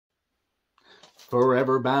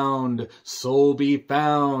forever bound, soul be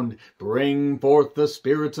found, bring forth the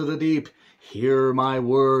spirits of the deep. Hear my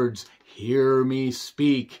words, hear me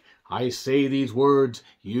speak. I say these words,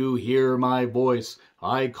 you hear my voice.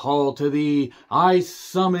 I call to thee, I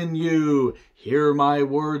summon you. Hear my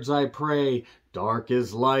words, I pray. Dark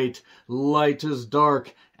is light, light is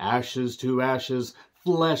dark, ashes to ashes,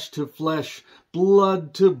 flesh to flesh,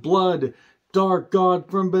 blood to blood. Dark God,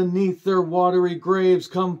 from beneath their watery graves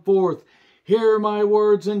come forth. Hear my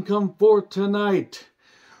words and come forth tonight.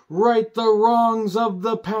 Right the wrongs of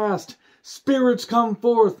the past. Spirits come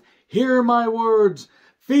forth. Hear my words.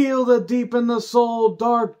 Feel the deep in the soul,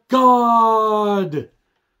 dark God.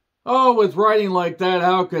 Oh, with writing like that,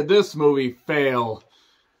 how could this movie fail?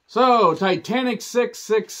 So, Titanic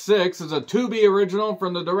 666 is a Tubi original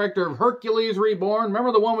from the director of Hercules Reborn.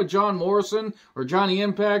 Remember the one with John Morrison, or Johnny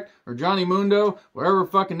Impact, or Johnny Mundo, whatever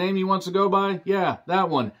fucking name he wants to go by? Yeah, that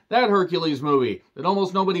one. That Hercules movie that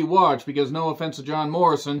almost nobody watched because, no offense to John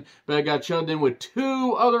Morrison, but it got shoved in with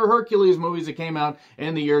 2 other Hercules movies that came out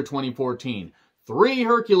in the year 2014. 3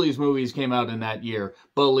 Hercules movies came out in that year,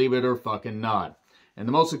 believe it or fucking not. And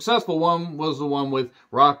the most successful one was the one with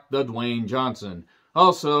Rock the Dwayne Johnson.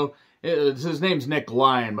 Also, his name's Nick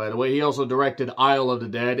Lyon, by the way. He also directed Isle of the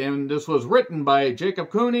Dead, and this was written by Jacob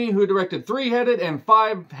Cooney, who directed 3-Headed and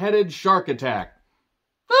 5-Headed Shark Attack.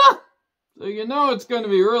 Ah! So you know it's going to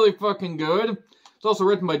be really fucking good. It's also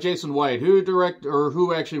written by Jason White,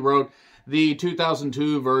 who actually wrote the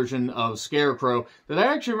 2002 version of Scarecrow that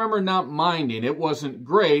I actually remember not minding. It wasn't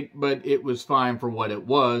great, but it was fine for what it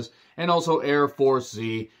was. And also Air Force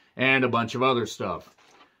Z and a bunch of other stuff.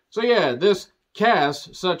 So yeah, this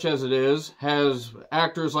cast, such as it is, has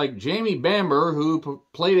actors like Jamie Bamber, who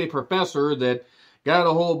played a professor that got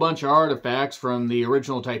a whole bunch of artifacts from the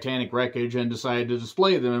original Titanic wreckage and decided to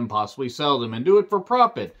display them and possibly sell them and do it for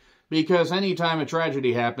profit. Because anytime a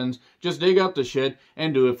tragedy happens, just dig up the shit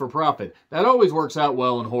and do it for profit. That always works out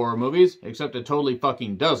well in horror movies, except it totally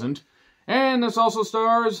fucking doesn't. And this also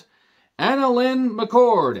stars Annalyn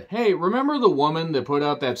McCord. Hey, remember the woman that put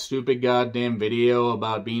out that stupid goddamn video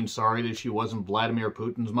about being sorry that she wasn't Vladimir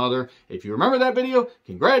Putin's mother? If you remember that video,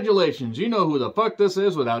 congratulations, you know who the fuck this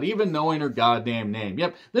is without even knowing her goddamn name.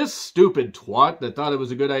 Yep, this stupid twat that thought it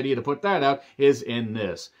was a good idea to put that out is in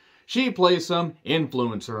this. She plays some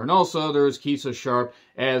influencer, and also there's Keisha Sharp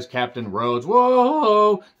as Captain Rhodes.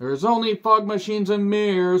 Whoa, there's only fog machines and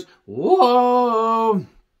mirrors. Whoa.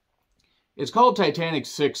 It's called Titanic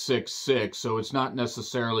 666, so it's not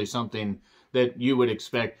necessarily something that you would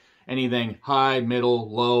expect anything high, middle,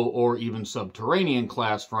 low, or even subterranean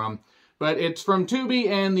class from. But it's from Tubi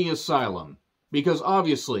and The Asylum. Because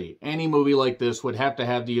obviously, any movie like this would have to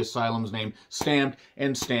have The Asylum's name stamped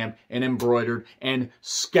and embroidered and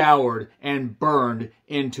scoured and burned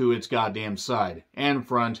into its goddamn side. And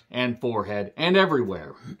front and forehead and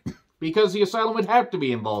everywhere. Because The Asylum would have to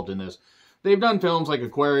be involved in this. They've done films like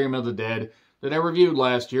Aquarium of the Dead that I reviewed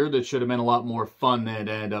last year that should have been a lot more fun than it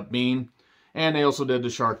ended up being. And they also did the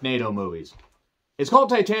Sharknado movies. It's called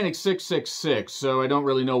Titanic 666, so I don't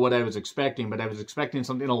really know what I was expecting, but I was expecting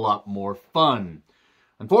something a lot more fun.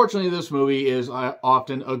 Unfortunately, this movie is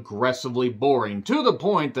often aggressively boring, to the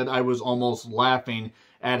point that I was almost laughing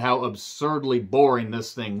at how absurdly boring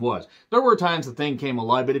this thing was. There were times the thing came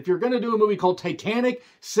alive, but if you're going to do a movie called Titanic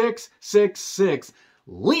 666,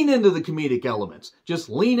 lean into the comedic elements. Just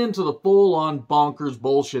lean into the full-on bonkers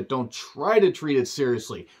bullshit. Don't try to treat it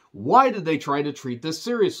seriously. Why did they try to treat this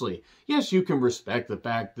seriously? Yes, you can respect the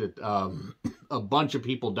fact that a bunch of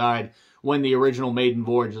people died when the original maiden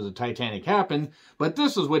voyage of the Titanic happened, but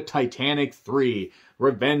this is with Titanic 3,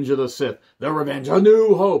 Revenge of the Sith, The Revenge, A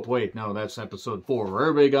New Hope. Wait, no, that's episode 4, where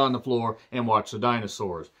everybody got on the floor and watched the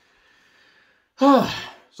dinosaurs. So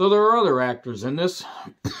there are other actors in this.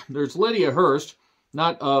 There's Lydia Hearst,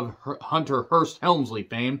 not of Hunter Hearst Helmsley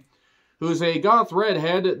fame, who's a goth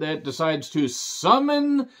redhead that decides to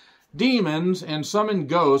summon demons and summon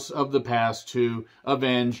ghosts of the past to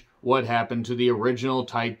avenge what happened to the original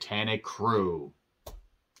Titanic crew.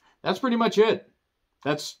 That's pretty much it.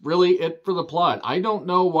 That's really it for the plot. I don't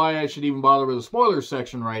know why I should even bother with the spoiler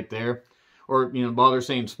section right there, or, bother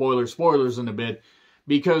saying spoilers in a bit,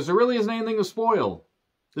 because there really isn't anything to spoil.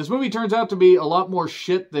 This movie turns out to be a lot more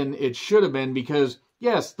shit than it should have been because,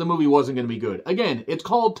 yes, the movie wasn't going to be good. Again, it's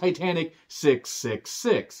called Titanic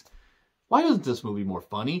 666. Why isn't this movie more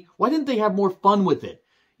funny? Why didn't they have more fun with it?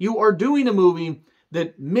 You are doing a movie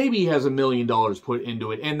that maybe has $1 million put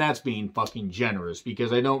into it, and that's being fucking generous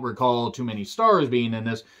because I don't recall too many stars being in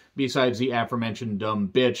this besides the aforementioned dumb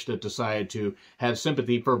bitch that decided to have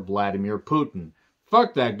sympathy for Vladimir Putin.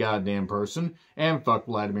 Fuck that goddamn person, and fuck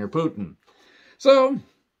Vladimir Putin. So,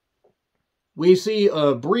 we see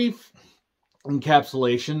a brief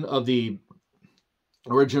encapsulation of the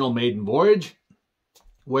original maiden voyage,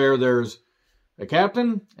 where there's a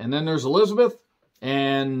captain, and then there's Elizabeth,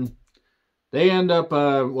 and they end up,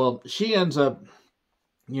 she ends up,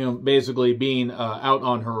 basically being out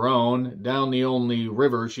on her own, down the only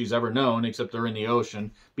river she's ever known, except they're in the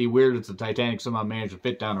ocean. Be weird if the Titanic somehow managed to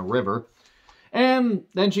fit down a river. And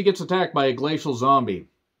then she gets attacked by a glacial zombie.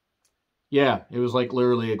 Yeah, it was like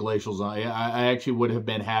literally a glacial zombie. I actually would have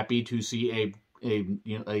been happy to see a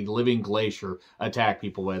living glacier attack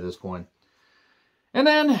people by this point. And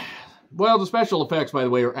then, well, the special effects, by the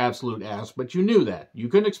way, are absolute ass, but you knew that. You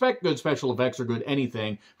couldn't expect good special effects or good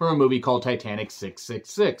anything from a movie called Titanic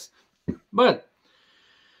 666. But,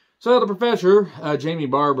 so the professor, Jamie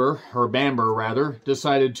Bamber,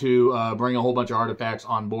 decided to bring a whole bunch of artifacts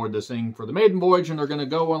on board this thing for the maiden voyage, and they're going to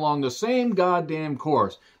go along the same goddamn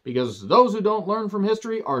course, because those who don't learn from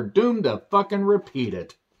history are doomed to fucking repeat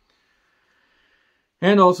it.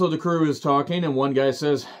 And also the crew is talking, and one guy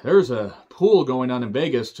says, there's a pool going on in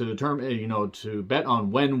Vegas to determine, to bet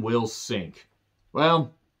on when we'll sink.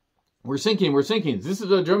 Well, we're sinking. This is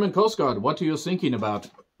the German Coast Guard. What are you thinking about?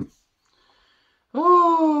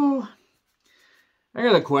 Oh, I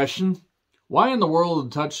got a question. Why in the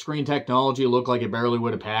world did touchscreen technology look like it barely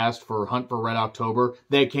would have passed for Hunt for Red October?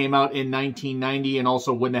 That came out in 1990 and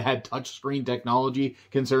also wouldn't have had touchscreen technology,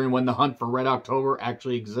 considering when the Hunt for Red October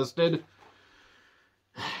actually existed.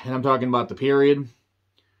 And I'm talking about the period.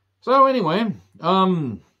 So anyway,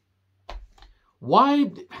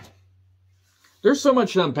 why... There's so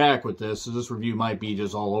much to unpack with this, so this review might be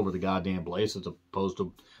just all over the goddamn place, as opposed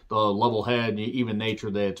to the level-head, even nature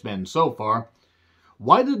that it's been so far.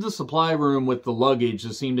 Why did the supply room with the luggage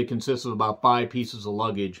that seemed to consist of about 5 pieces of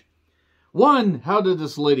luggage? One, how did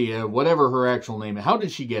this Lydia, whatever her actual name is, how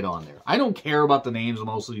did she get on there? I don't care about the names of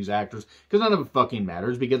most of these actors, because none of it fucking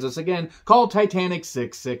matters, because it's, again, called Titanic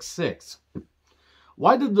 666.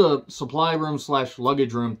 Why did the supply room /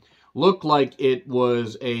 luggage room look like it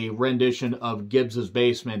was a rendition of Gibbs's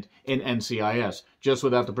basement in NCIS, just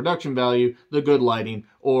without the production value, the good lighting,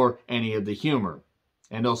 or any of the humor?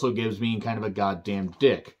 And also Gibbs being kind of a goddamn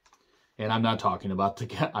dick. And I'm not talking about the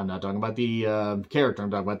character, I'm talking about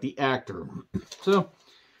the actor. So,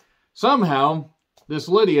 somehow, this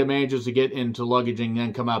Lydia manages to get into luggage and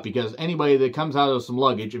then come out, because anybody that comes out of some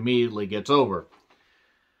luggage immediately gets over.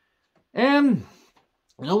 And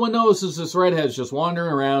no one notices this redhead's just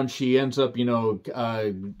wandering around. She ends up,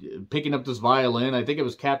 picking up this violin. I think it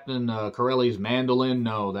was Captain Corelli's mandolin.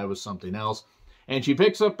 No, that was something else. And she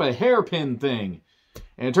picks up a hairpin thing.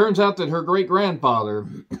 And it turns out that her great-grandfather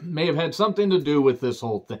may have had something to do with this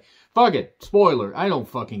whole thing. Fuck it. Spoiler. I don't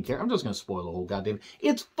fucking care. I'm just going to spoil the whole goddamn...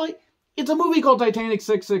 It's a movie called Titanic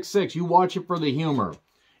 666. You watch it for the humor.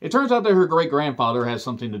 It turns out that her great-grandfather has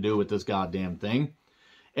something to do with this goddamn thing.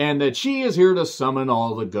 And that she is here to summon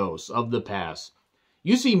all the ghosts of the past.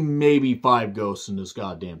 You see maybe 5 ghosts in this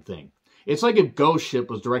goddamn thing. It's like if Ghost Ship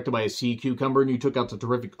was directed by a sea cucumber and you took out the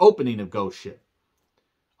terrific opening of Ghost Ship.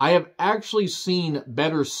 I have actually seen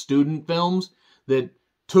better student films that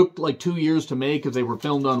took like 2 years to make because they were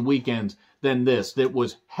filmed on weekends than this. That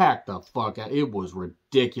was hacked the fuck out. It was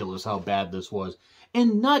ridiculous how bad this was.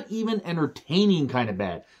 And not even entertaining kind of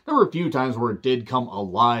bad. There were a few times where it did come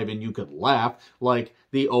alive and you could laugh, like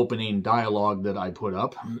the opening dialogue that I put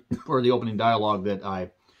up, or the opening dialogue that I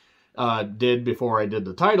did before I did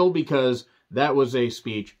the title, because that was a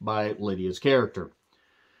speech by Lydia's character.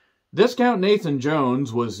 Viscount Nathan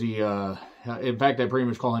Jones was the, in fact, I pretty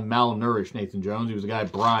much call him malnourished Nathan Jones. He was the guy,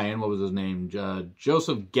 Brian, what was his name?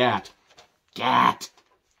 Joseph Gatt. Gatt!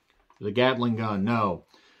 The Gatling gun, no.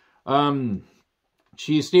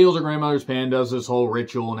 She steals her grandmother's pen, does this whole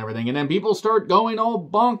ritual and everything, and then people start going all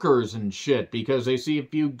bonkers and shit because they see a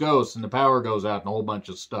few ghosts and the power goes out and a whole bunch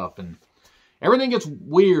of stuff, and everything gets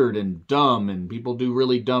weird and dumb, and people do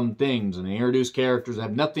really dumb things, and they introduce characters that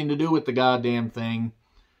have nothing to do with the goddamn thing.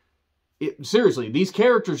 Seriously, these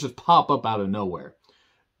characters just pop up out of nowhere.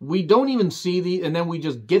 We don't even see and then we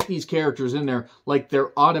just get these characters in there like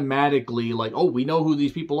they're automatically like, oh, we know who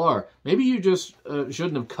these people are. Maybe you just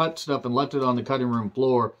shouldn't have cut stuff and left it on the cutting room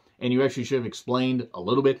floor, and you actually should have explained a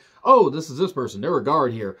little bit. Oh, this is this person. They're a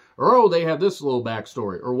guard here. Or, oh, they have this little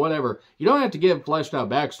backstory, or whatever. You don't have to give fleshed out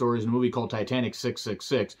backstories in a movie called Titanic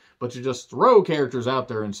 666, but you just throw characters out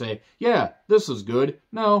there and say, yeah, this is good.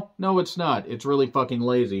 No, it's not. It's really fucking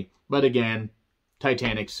lazy. But again,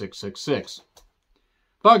 Titanic 666.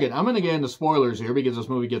 Fuck it, I'm going to get into spoilers here because this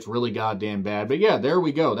movie gets really goddamn bad. But yeah, there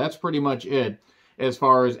we go. That's pretty much it as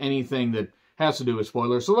far as anything that has to do with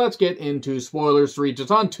spoilers. So let's get into spoilers 3.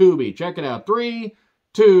 It's on Tubi. Check it out. 3,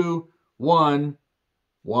 2, 1,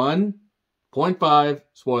 1.5.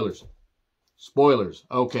 Spoilers. Spoilers.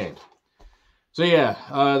 Okay. So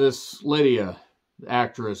yeah, this Lydia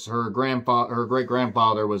actress, her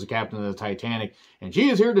great-grandfather was a captain of the Titanic, and she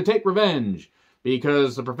is here to take revenge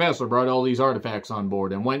because the professor brought all these artifacts on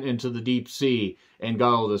board and went into the deep sea and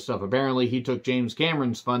got all this stuff. Apparently, he took James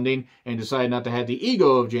Cameron's funding and decided not to have the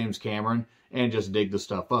ego of James Cameron and just dig the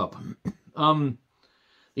stuff up. The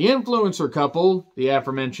influencer couple, the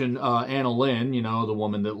aforementioned Anna Lynn, you know, the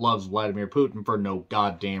woman that loves Vladimir Putin for no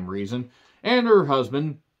goddamn reason, and her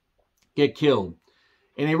husband get killed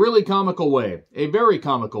in a really comical way, a very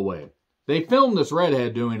comical way. They filmed this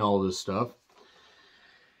redhead doing all this stuff.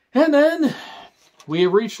 And then we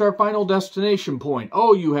have reached our final destination point.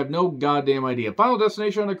 Oh, you have no goddamn idea. Final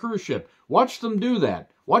destination on a cruise ship. Watch them do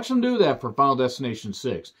that. Watch them do that for Final Destination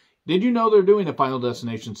 6. Did you know they're doing a Final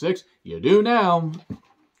Destination 6? You do now.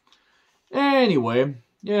 Anyway,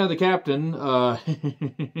 yeah, the captain, the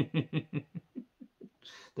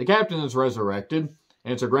captain is resurrected.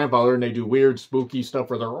 And it's her grandfather, and they do weird, spooky stuff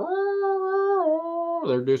where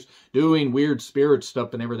they're just doing weird spirit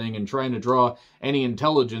stuff and everything and trying to draw any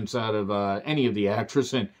intelligence out of any of the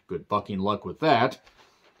actors, and good fucking luck with that.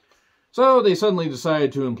 So they suddenly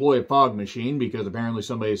decided to employ a fog machine because apparently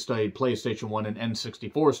somebody studied PlayStation 1 and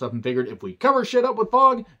N64 stuff and figured if we cover shit up with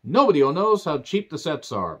fog, nobody will know how cheap the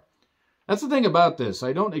sets are. That's the thing about this.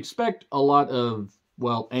 I don't expect a lot of,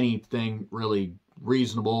 well, anything really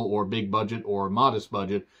reasonable or big budget or modest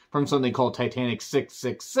budget from something called Titanic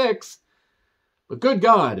 666. But good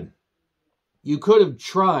God, you could have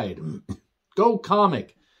tried. Go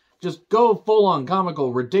comic. Just go full on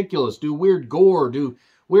comical, ridiculous. Do weird gore. Do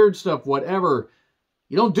weird stuff, whatever.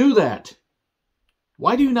 You don't do that.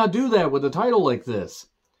 Why do you not do that with a title like this?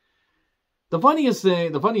 The funniest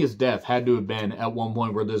thing, the funniest death had to have been at one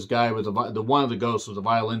point where this guy was one of the ghosts was a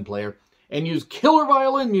violin player and used killer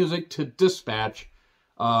violin music to dispatch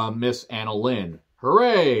Miss Anna Lynn.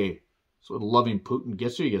 Hooray! That's what loving Putin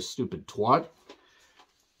gets you, you stupid twat.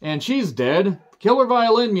 And she's dead. Killer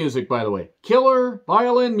violin music, by the way. Killer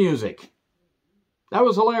violin music. That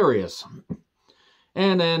was hilarious.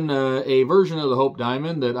 And then a version of the Hope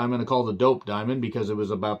Diamond that I'm going to call the Dope Diamond because it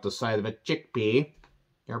was about the size of a chickpea.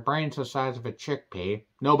 Your brain's the size of a chickpea.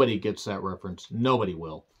 Nobody gets that reference. Nobody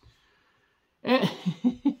will. And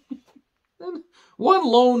one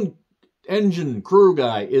lone engine crew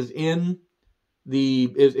guy is in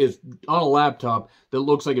is on a laptop that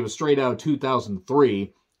looks like it was straight out of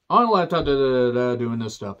 2003 on a laptop doing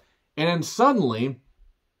this stuff, and then suddenly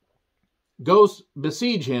ghosts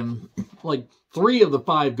besiege him, like 3 of the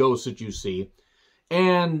 5 ghosts that you see,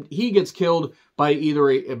 and he gets killed by either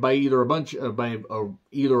a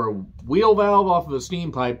wheel valve off of a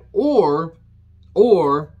steam pipe or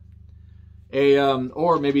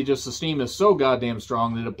maybe just the steam is so goddamn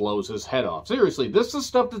strong that it blows his head off. Seriously, this is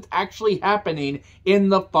stuff that's actually happening in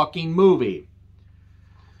the fucking movie.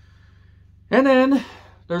 And then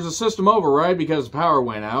there's a system override because the power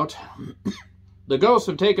went out. The ghosts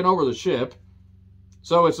have taken over the ship.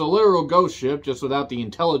 So it's a literal ghost ship, just without the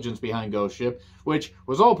intelligence behind Ghost Ship, which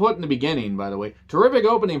was all put in the beginning, by the way. Terrific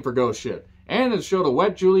opening for Ghost Ship. And it showed a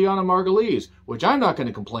wet Juliana Margulies, which I'm not going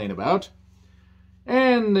to complain about.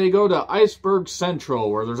 And they go to Iceberg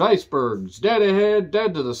Central, where there's icebergs, dead ahead,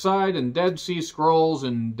 dead to the side, and dead sea scrolls,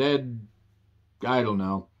 and dead, I don't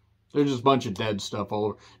know. There's just a bunch of dead stuff all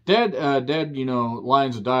over. Dead, you know,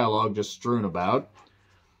 lines of dialogue just strewn about.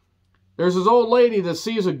 There's this old lady that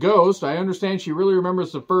sees a ghost. I understand she really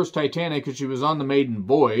remembers the first Titanic because she was on the maiden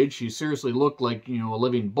voyage. She seriously looked like, you know, a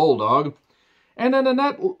living bulldog. And then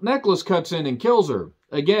a necklace cuts in and kills her.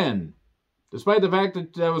 Again. Despite the fact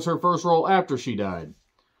that that was her first role after she died.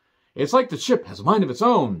 It's like the ship has a mind of its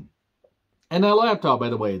own. And that laptop, by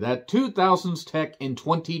the way, that 2000s tech in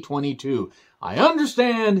 2022. I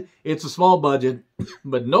understand it's a small budget,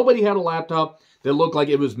 but nobody had a laptop that looked like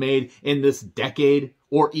it was made in this decade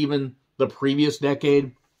or even the previous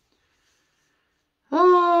decade.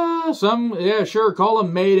 Yeah, sure, call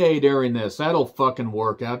them Mayday during this. That'll fucking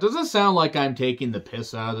work out. Does it sound like I'm taking the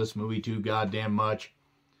piss out of this movie too goddamn much?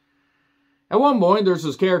 At one point, there's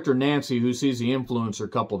this character, Nancy, who sees the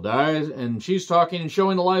influencer couple dies, and she's talking and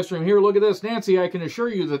showing the live stream. Here, look at this. Nancy, I can assure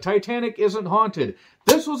you the Titanic isn't haunted.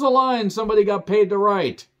 This was a line somebody got paid to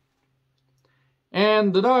write.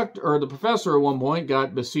 And the professor at one point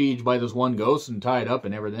got besieged by this one ghost and tied up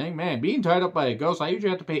and everything. Man, being tied up by a ghost, I usually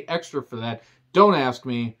have to pay extra for that. Don't ask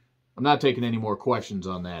me. I'm not taking any more questions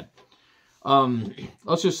on that.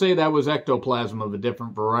 Let's just say that was ectoplasm of a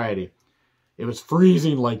different variety. It was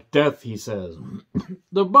freezing like death, he says.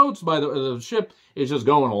 The boats, the ship is just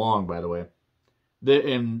going along, by the way.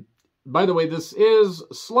 And by the way, this is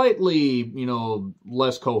slightly,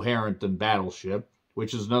 less coherent than Battleship,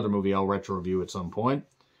 which is another movie I'll retro review at some point.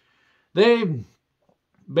 They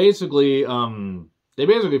basically find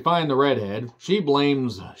the redhead. She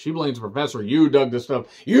blames the professor. You dug this stuff.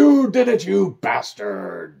 You did it, you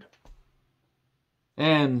bastard.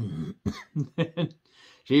 And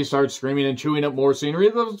she starts screaming and chewing up more scenery.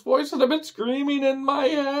 Those voices have been screaming in my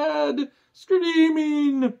head.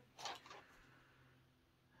 Screaming.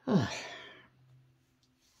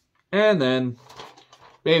 And then,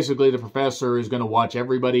 basically, the professor is going to watch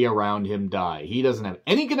everybody around him die. He doesn't have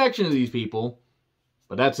any connection to these people,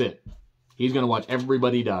 but that's it. He's going to watch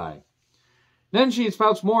everybody die. Then she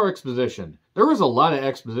spouts more exposition. There was a lot of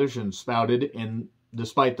exposition spouted,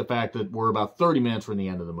 despite the fact that we're about 30 minutes from the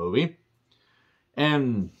end of the movie.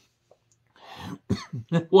 And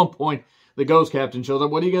at one point, the ghost captain shows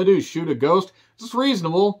up. What are you going to do, shoot a ghost? It's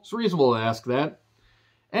reasonable. It's reasonable to ask that.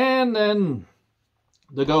 And then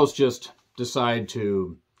the ghosts just decide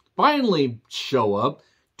to finally show up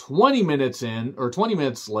 20 minutes in, or 20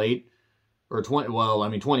 minutes late, or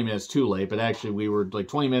 20 minutes too late, but actually we were like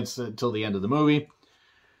 20 minutes until the end of the movie.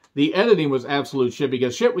 The editing was absolute shit,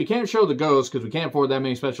 because we can't show the ghosts because we can't afford that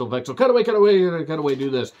many special effects. So cut away, do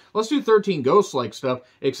this. Let's do 13 Ghosts-like stuff,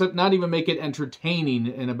 except not even make it entertaining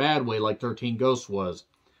in a bad way like 13 Ghosts was.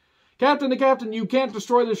 Captain, you can't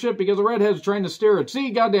destroy the ship because the redhead's trying to steer it.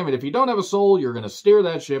 See, goddammit, if you don't have a soul, you're going to steer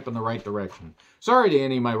that ship in the right direction. Sorry to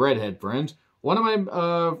any of my redhead friends. One of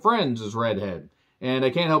my friends is redhead, and I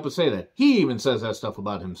can't help but say that. He even says that stuff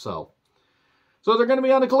about himself. So they're going to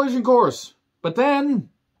be on a collision course. But then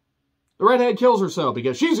the redhead kills herself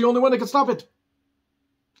because she's the only one that can stop it.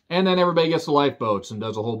 And then everybody gets the lifeboats and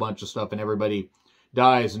does a whole bunch of stuff, and everybody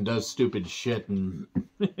dies and does stupid shit. And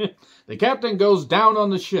the captain goes down on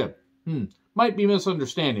the ship. Might be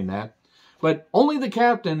misunderstanding that. But only the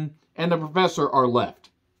captain and the professor are left.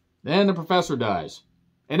 Then the professor dies.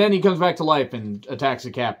 And then he comes back to life and attacks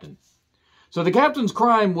the captain. So the captain's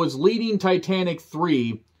crime was leading Titanic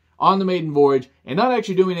 3 on the maiden voyage and not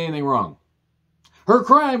actually doing anything wrong. Her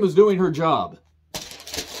crime was doing her job.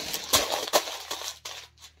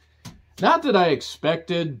 Not that I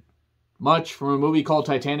expected much from a movie called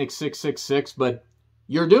Titanic 666, but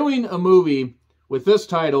you're doing a movie with this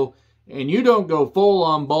title and you don't go full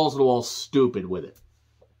on balls to the wall stupid with it.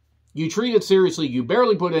 You treat it seriously. You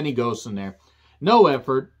barely put any ghosts in there. No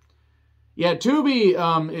effort. Yeah,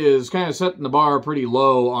 Tubi is kind of setting the bar pretty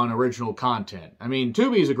low on original content. I mean,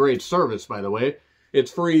 Tubi is a great service, by the way.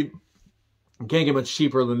 It's free. You can't get much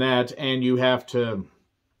cheaper than that, and you have to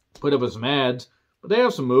put up with some ads. But they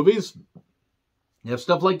have some movies. They have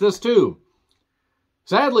stuff like this, too.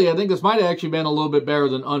 Sadly, I think this might have actually been a little bit better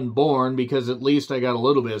than Unborn, because at least I got a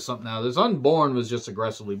little bit of something out of this. Unborn was just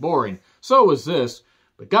aggressively boring. So was this.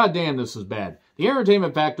 But goddamn, this is bad. The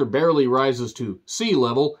entertainment factor barely rises to C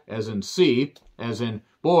level, as in C, as in,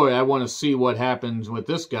 boy, I want to see what happens with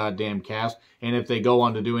this goddamn cast, and if they go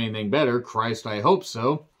on to do anything better, Christ, I hope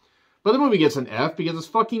so. But the movie gets an F because it's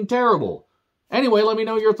fucking terrible. Anyway, let me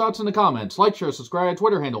know your thoughts in the comments. Like, share, subscribe,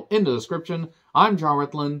 Twitter handle in the description. I'm John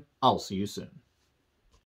Ritlin. I'll see you soon.